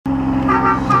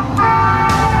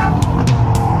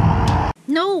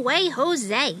No way,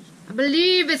 Jose. I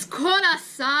believe it's cold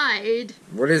outside.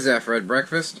 What is that, Fred?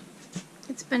 Breakfast?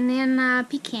 It's banana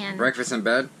pecan. Breakfast in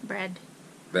bed? Bread.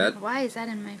 Bed? Why is that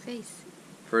in my face?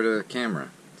 For the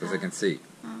camera, so they can see.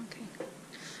 Oh, okay.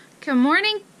 Good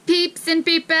morning, peeps and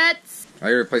peepettes. I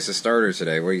gotta replace the starter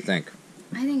today. What do you think?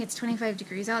 I think it's 25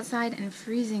 degrees outside and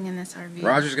freezing in this RV.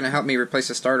 Roger's gonna help me replace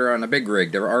the starter on the big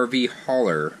rig, the RV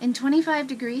hauler. In 25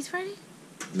 degrees, Freddie?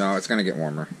 No, it's gonna get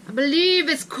warmer. I believe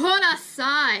it's cold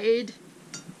outside.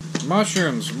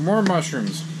 Mushrooms, more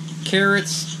mushrooms.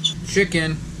 Carrots,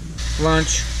 chicken,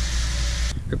 lunch.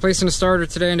 Replacing the starter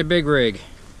today in the big rig.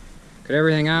 Got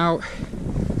everything out.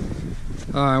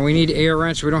 We need air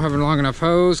wrench. We don't have a long enough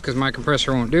hose because my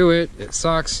compressor won't do it. It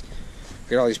sucks.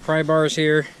 Got all these pry bars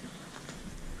here.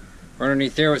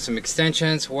 Underneath there with some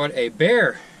extensions. What a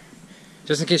bear!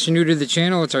 Just in case you're new to the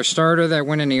channel, it's our starter that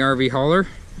went in the RV hauler.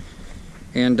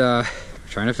 And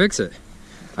trying to fix it.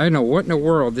 I don't know what in the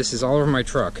world, this is all over my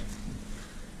truck.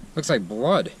 Looks like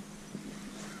blood.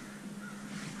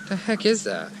 What the heck is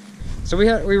that? So we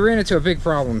ran into a big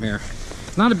problem here.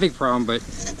 Not a big problem, but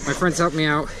my friends helped me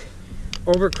out.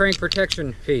 Over crank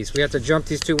protection piece. We have to jump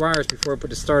these two wires before we put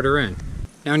the starter in.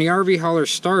 Now in the RV hauler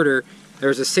starter,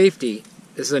 there's a safety.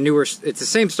 This is a newer, it's the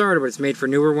same starter, but it's made for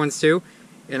newer ones too.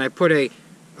 And I put a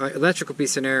electrical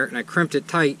piece in there and I crimped it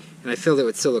tight and I filled it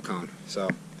with silicone. So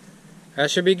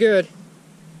that should be good.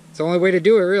 It's the only way to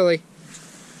do it, really.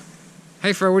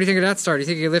 Hey Fred, what do you think of that starter? Do you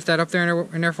think you can lift that up there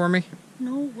in there for me?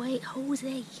 No way,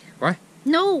 Jose. What?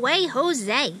 No way,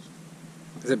 Jose.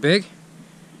 Is it big?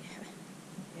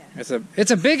 Yeah.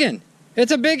 It's a biggin.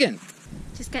 It's a biggin.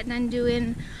 Just got done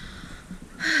doing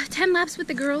 10 laps with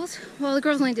the girls. Well, the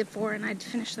girls only did 4 and I'd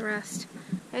finish the rest.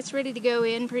 That's ready to go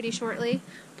in pretty shortly.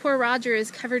 Poor Roger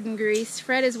is covered in grease.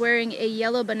 Fred is wearing a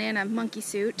yellow banana monkey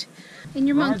suit. In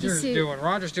your monkey suit.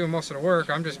 Roger's doing most of the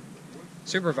work. I'm just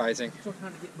supervising. Still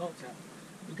trying to get bolts out.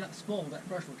 We got spoiled. That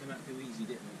first one came out too easy,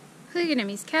 didn't we? Look at him,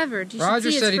 he's covered.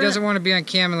 Roger said he doesn't want to be on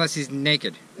cam unless he's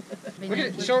naked. Look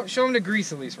at it. Show him the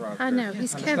grease at least, Roger. I know,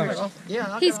 he's covered.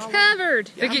 Yeah, He's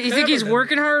covered. You think he's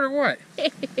working hard or what?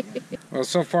 Well,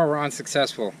 so far we're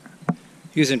unsuccessful.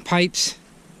 Using pipes.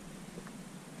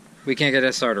 We can't get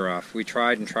that starter off. We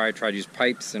tried and tried to use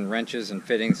pipes and wrenches and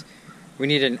fittings. We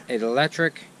need an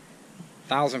electric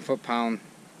 1,000 foot-pound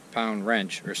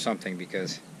wrench or something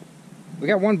because we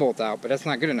got 1 bolt out, but that's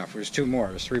not good enough. There's 2 more.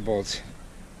 There's 3 bolts.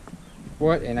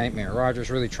 What a nightmare.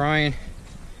 Roger's really trying.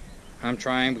 I'm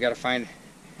trying. We got to find...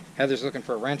 Heather's looking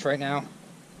for a wrench right now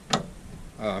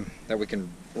that we can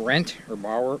rent or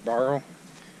borrow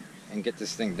and get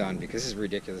this thing done because this is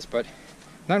ridiculous, but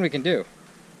nothing we can do.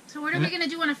 So what are we going to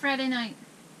do on a Friday night?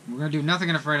 We're going to do nothing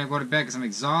on a Friday. Go to bed because I'm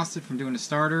exhausted from doing the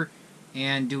starter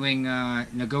and doing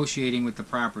negotiating with the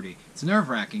property. It's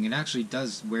nerve-wracking. It actually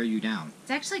does wear you down.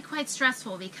 It's actually quite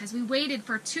stressful because we waited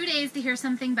for 2 days to hear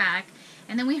something back,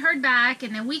 and then we heard back,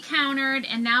 and then we countered,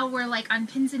 and now we're like on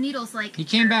pins and needles. Like he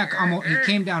came back almost. He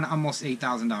came down to almost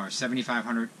 $8,000,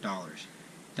 $7,500.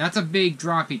 That's a big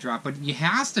droppy drop, but he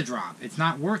has to drop. It's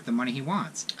not worth the money he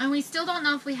wants. And we still don't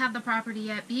know if we have the property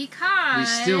yet because we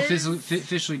still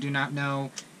officially do not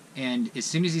know. And as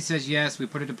soon as he says yes, we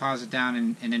put a deposit down,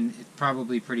 and then it's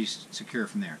probably pretty secure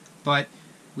from there. But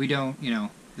we don't, you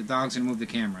know, the dog's gonna move the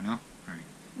camera, no? All right.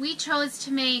 We chose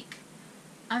to make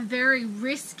a very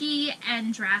risky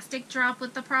and drastic drop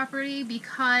with the property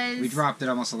because we dropped it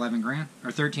almost 11 grand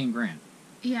or 13 grand.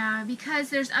 Yeah, because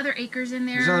there's other acres in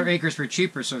there. There's other acres for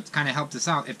cheaper, so it's kind of helped us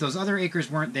out. If those other acres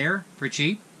weren't there for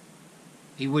cheap,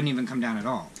 he wouldn't even come down at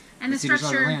all. And the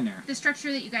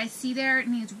structure that you guys see there, it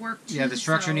needs work too. Yeah, the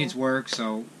structure needs work,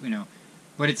 so, you know.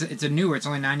 But it's a newer, it's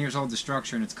only 9 years old, the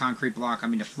structure, and it's concrete block. I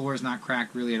mean, the floor is not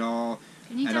cracked really at all.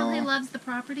 Can you tell he loves the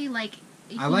property? Like,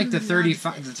 I like the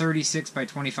 36 by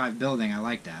 25 building. I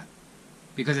like that.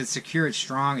 Because it's secure, it's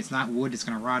strong, it's not wood, it's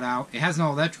going to rot out. It has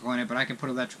no electrical in it, but I can put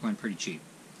electrical in pretty cheap.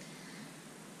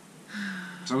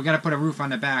 So we got to put a roof on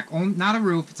the back. Not a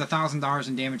roof, it's $1,000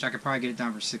 in damage. I could probably get it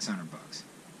down for $600.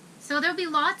 So there'll be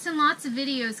lots and lots of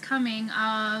videos coming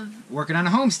of working on a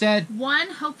homestead. 1,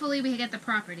 hopefully we get the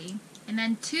property, and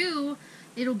then 2,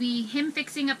 it'll be him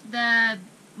fixing up the,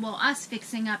 well, us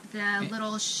fixing up the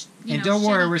little, and don't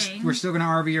worry, we're still gonna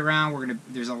RV around.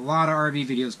 There's a lot of RV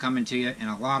videos coming to you and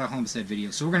a lot of homestead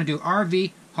videos. So we're gonna do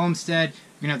RV, homestead.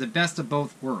 We're gonna have the best of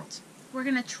both worlds. We're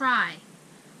gonna try,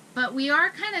 but we are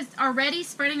kind of already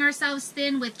spreading ourselves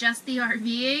thin with just the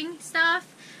RVing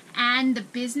stuff and the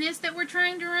business that we're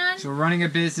trying to run. So we're running a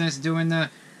business,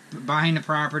 buying the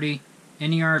property,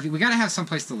 in the RV. We got to have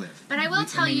someplace to live. But I will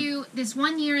tell you, this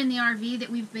 1 year in the RV that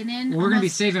we've been in, well, we're going to be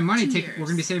saving money. We're going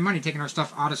to be saving money taking our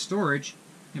stuff out of storage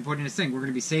and put in this thing. We're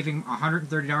going to be saving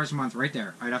 $130 a month right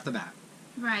there, right off the bat.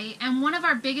 Right, and one of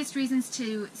our biggest reasons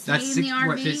to stay That's in the RV...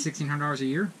 what, $1,600 a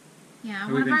year? Yeah,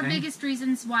 Have one we of our been paying? biggest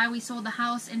reasons why we sold the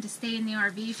house and to stay in the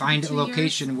RV for Find 2 a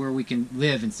location years. where we can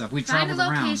live and stuff. We've Find a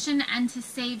traveled around. location and to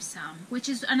save some, which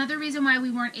is another reason why we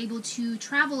weren't able to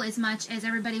travel as much as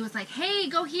everybody was like, hey,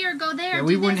 go here, go there, Yeah, do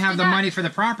we this, wouldn't have do the that. money for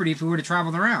the property if we would have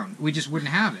traveled around. We just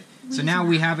wouldn't have it. So just now don't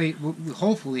we have we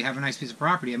hopefully have a nice piece of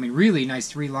property. I mean, really nice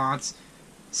 3 lots,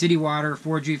 city water,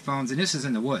 4G phones, and this is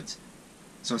in the woods.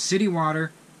 So city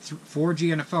water,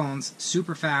 4G on the phones,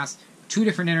 super fast, 2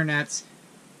 different internets.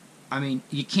 I mean,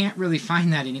 you can't really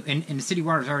find that and the city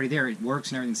water is already there. It works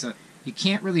and everything. So you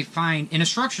can't really find, and the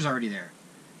structure's already there.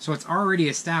 So it's already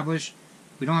established.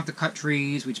 We don't have to cut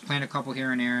trees. We just plant a couple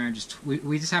here and there. And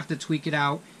we just have to tweak it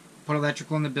out, put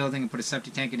electrical in the building, and put a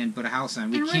septic tank in and put a house on.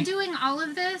 We're doing all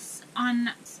of this on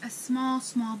a small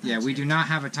budget. Yeah, we do not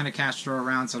have a ton of cash to throw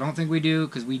around, so I don't think we do,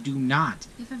 because we do not.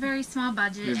 We have a very small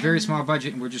budget. We have a very small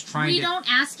budget, and we're just trying to... We don't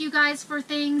ask you guys for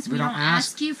things. We don't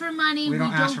ask you for money. We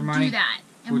don't ask for money. Do that.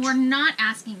 And we're not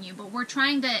asking you, but we're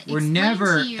trying to explain We're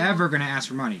never, to you, ever going to ask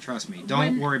for money, trust me.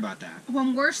 Don't worry about that.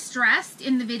 When we're stressed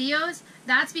in the videos,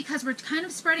 that's because we're kind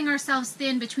of spreading ourselves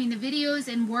thin between the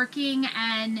videos and working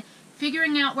and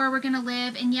figuring out where we're going to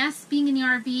live. And yes, being in the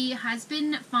RV has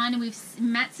been fun, and we've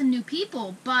met some new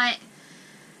people, but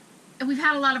we've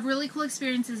had a lot of really cool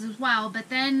experiences as well. But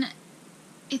then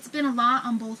it's been a lot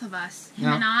on both of us, him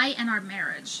and I, and our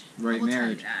marriage. Right, I will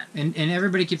marriage. tell you that. And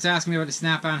everybody keeps asking me about the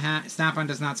Snap-on hat. Snap-on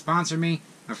does not sponsor me.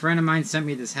 A friend of mine sent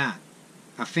me this hat.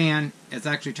 A fan. It's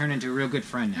actually turned into a real good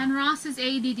friend now. And Ross is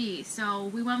ADD, so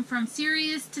we went from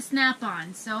serious to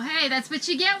Snap-on. So hey, that's what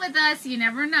you get with us. You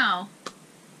never know.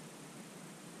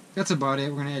 That's about it.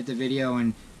 We're going to edit the video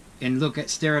and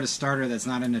stare at a starter that's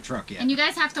not in the truck yet. And you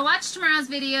guys have to watch tomorrow's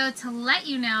video to let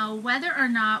you know whether or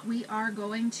not we are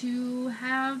going to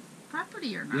have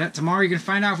property or not. Yeah, tomorrow you're going to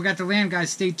find out if we got the land, guys.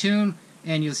 Stay tuned,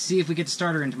 and you'll see if we get the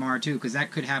starter in tomorrow, too, because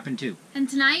that could happen, too. And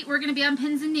tonight, we're going to be on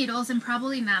pins and needles, and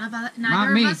probably neither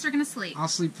of us are going to sleep. I'll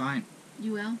sleep fine.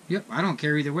 You will? Yep, I don't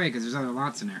care either way, because there's other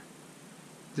lots in there.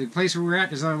 The place where we're at,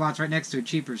 there's other lots right next to it,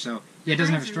 cheaper, so... Yeah, it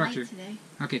doesn't have a structure.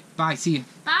 Okay, bye, see you.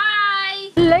 Bye!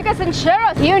 Like us and share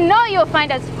us. You know you'll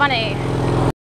find us funny.